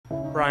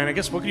Brian, I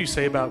guess what could you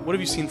say about what have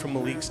you seen from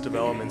Malik's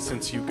development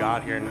since you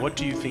got here, and what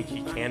do you think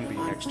he can be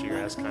next year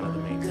as kind of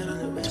the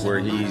main? It's where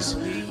he's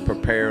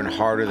preparing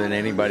harder than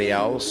anybody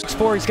else.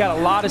 He's got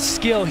a lot of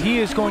skill. He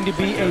is going to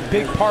be a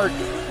big part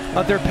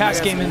of their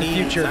pass game in the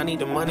future.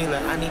 End around to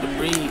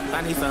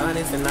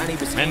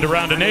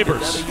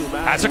Nabers.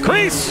 Has a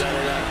crease.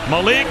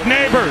 Malik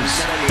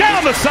Nabers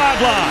down the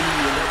sideline.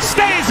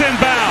 Stays in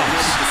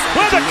bounds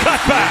with a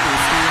cutback.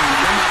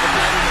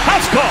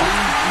 House call.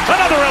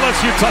 Another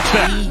LSU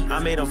touchdown.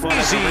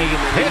 Easy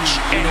pitch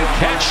and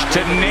catch to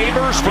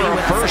Nabers for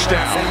a first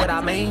down. Say what I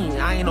mean.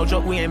 I ain't no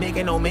joke. We ain't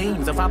making no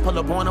memes. If I pull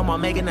up on them,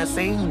 I'm making a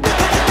scene.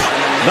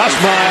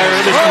 Nussmeier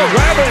in the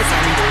grab it.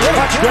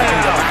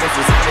 Touchdown.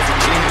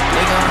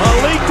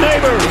 Malik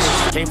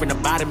Nabers. Came from the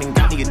bottom and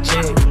got me a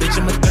check. Bitch,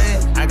 I'm a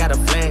threat. I got a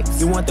flex.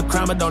 You want the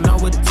crime, but don't know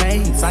what it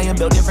takes. I am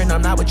built different.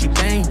 I'm not what you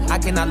think. I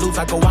cannot lose.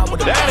 I go out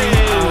with a That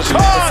is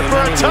caught for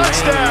a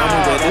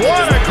touchdown.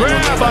 What a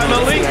grab by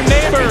Malik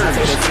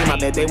Nabers. I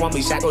bet they want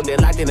me shackled, they're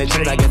locked in the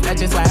chains. I guess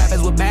that's just what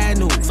happens with bad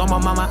news. On my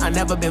mama, I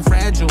never been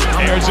fragile.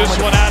 There's this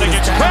one out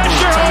against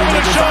pressure over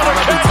the shoulder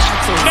catch.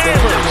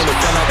 Nabers.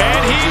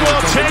 And he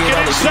will take it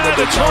inside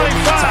the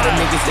 25.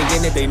 Niggas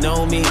thinking that they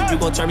know me. You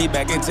gon' turn me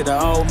back into the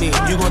old me.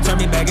 You gon' turn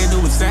me back into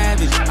a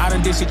savage. I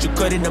done did shit you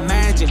couldn't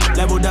imagine.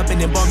 Leveled up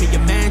and then bought me a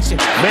mansion.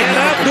 Man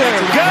up there,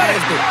 got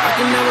it.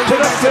 To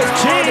the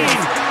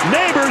 15.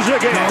 Nabers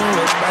again.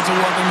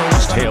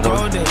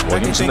 Taylor,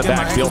 Williams in the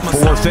backfield,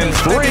 4th and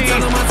 3.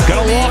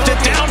 Gonna loft it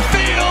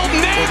downfield.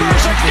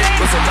 Nabers again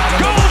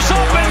goes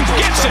up and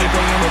gets it.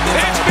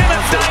 It's been a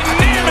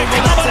dynamic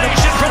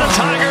combination for the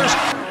Tigers.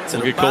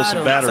 We'll get close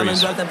to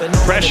batteries.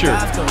 Pressure,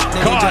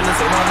 caught,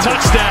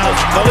 touchdown,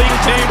 Malik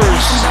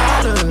Nabers.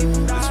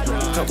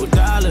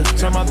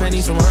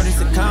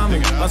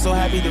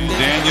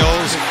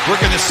 Daniels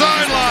working the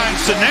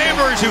sidelines to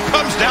Nabers, who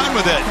comes down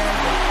with it.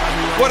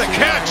 What a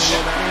catch!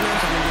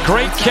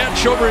 Great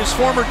catch over his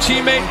former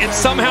teammate and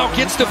somehow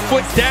gets the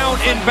foot down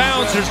in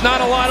bounds. There's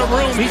not a lot of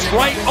room. He's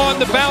right on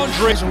the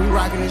boundary.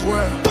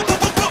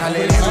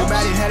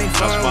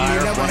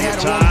 Nussmeier, plenty of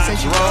time,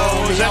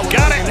 throws, and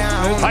got it!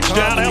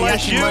 Touchdown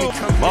LSU,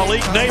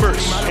 Malik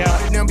Nabers.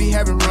 Them be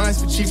having runs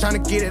for cheap, trying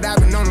to get it. I've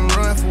been on the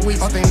run for weeks.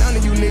 Don't think none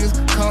of you niggas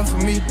come for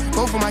me.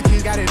 Both of my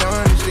kids got it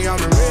honestly, I'm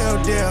the real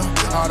deal.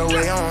 All the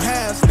way on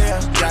half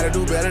step. Gotta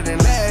do better than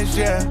last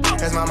year.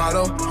 That's my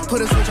motto.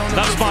 Put a switch on the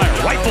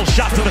Nussmeier, rifle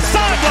shot to the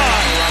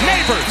sideline.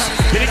 Nabers,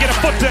 did he get a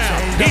foot down?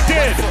 He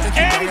did,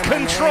 and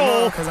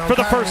control for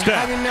the first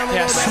down.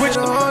 Yeah, switch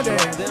them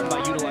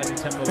by utilizing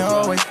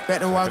tempo.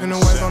 Back to walking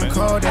the work on the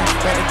cold day.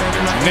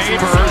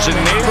 Nabers, and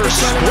Nabers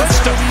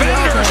splits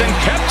defenders and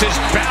kept his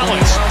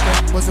balance.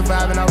 Was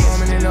surviving, I was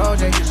roaming in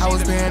OJ. I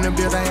was paying the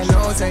bills, I had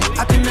no say.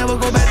 I can never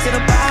go back to the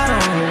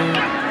bottom.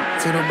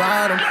 To the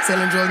bottom,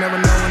 selling drugs, never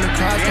know when the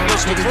cost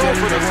comes. Able to throw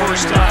for the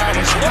first time.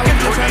 He's looking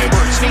for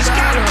Nabers. He's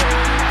got him.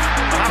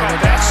 How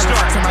about that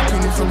start?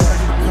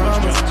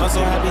 I'm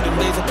so happy them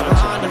days are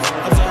behind us.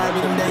 I'm so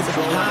happy them days are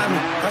behind me.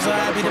 I'm so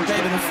happy them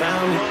baby done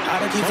found me. I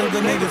done keep some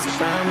good niggas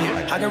around me.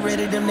 I got rid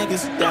of them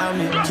niggas down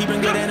me.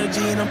 Keeping good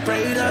energy and I'm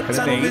prayed up.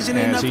 Tunnel vision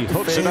as he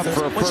hooks it up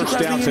for a first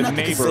down to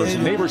Nabers.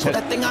 Nabers has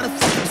that thing out of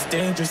is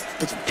dangerous.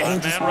 It's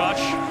dangerous. man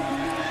rush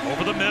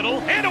over the middle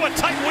into a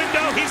tight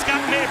window. He's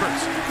got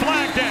Nabers.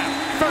 Flag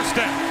down. First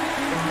down.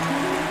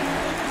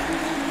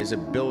 His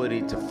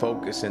ability to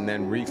focus and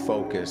then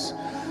refocus.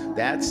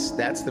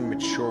 That's the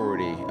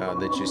maturity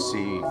that you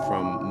see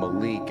from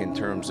Malik in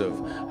terms of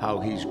how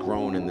he's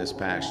grown in this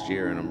past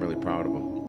year, and I'm really proud of him.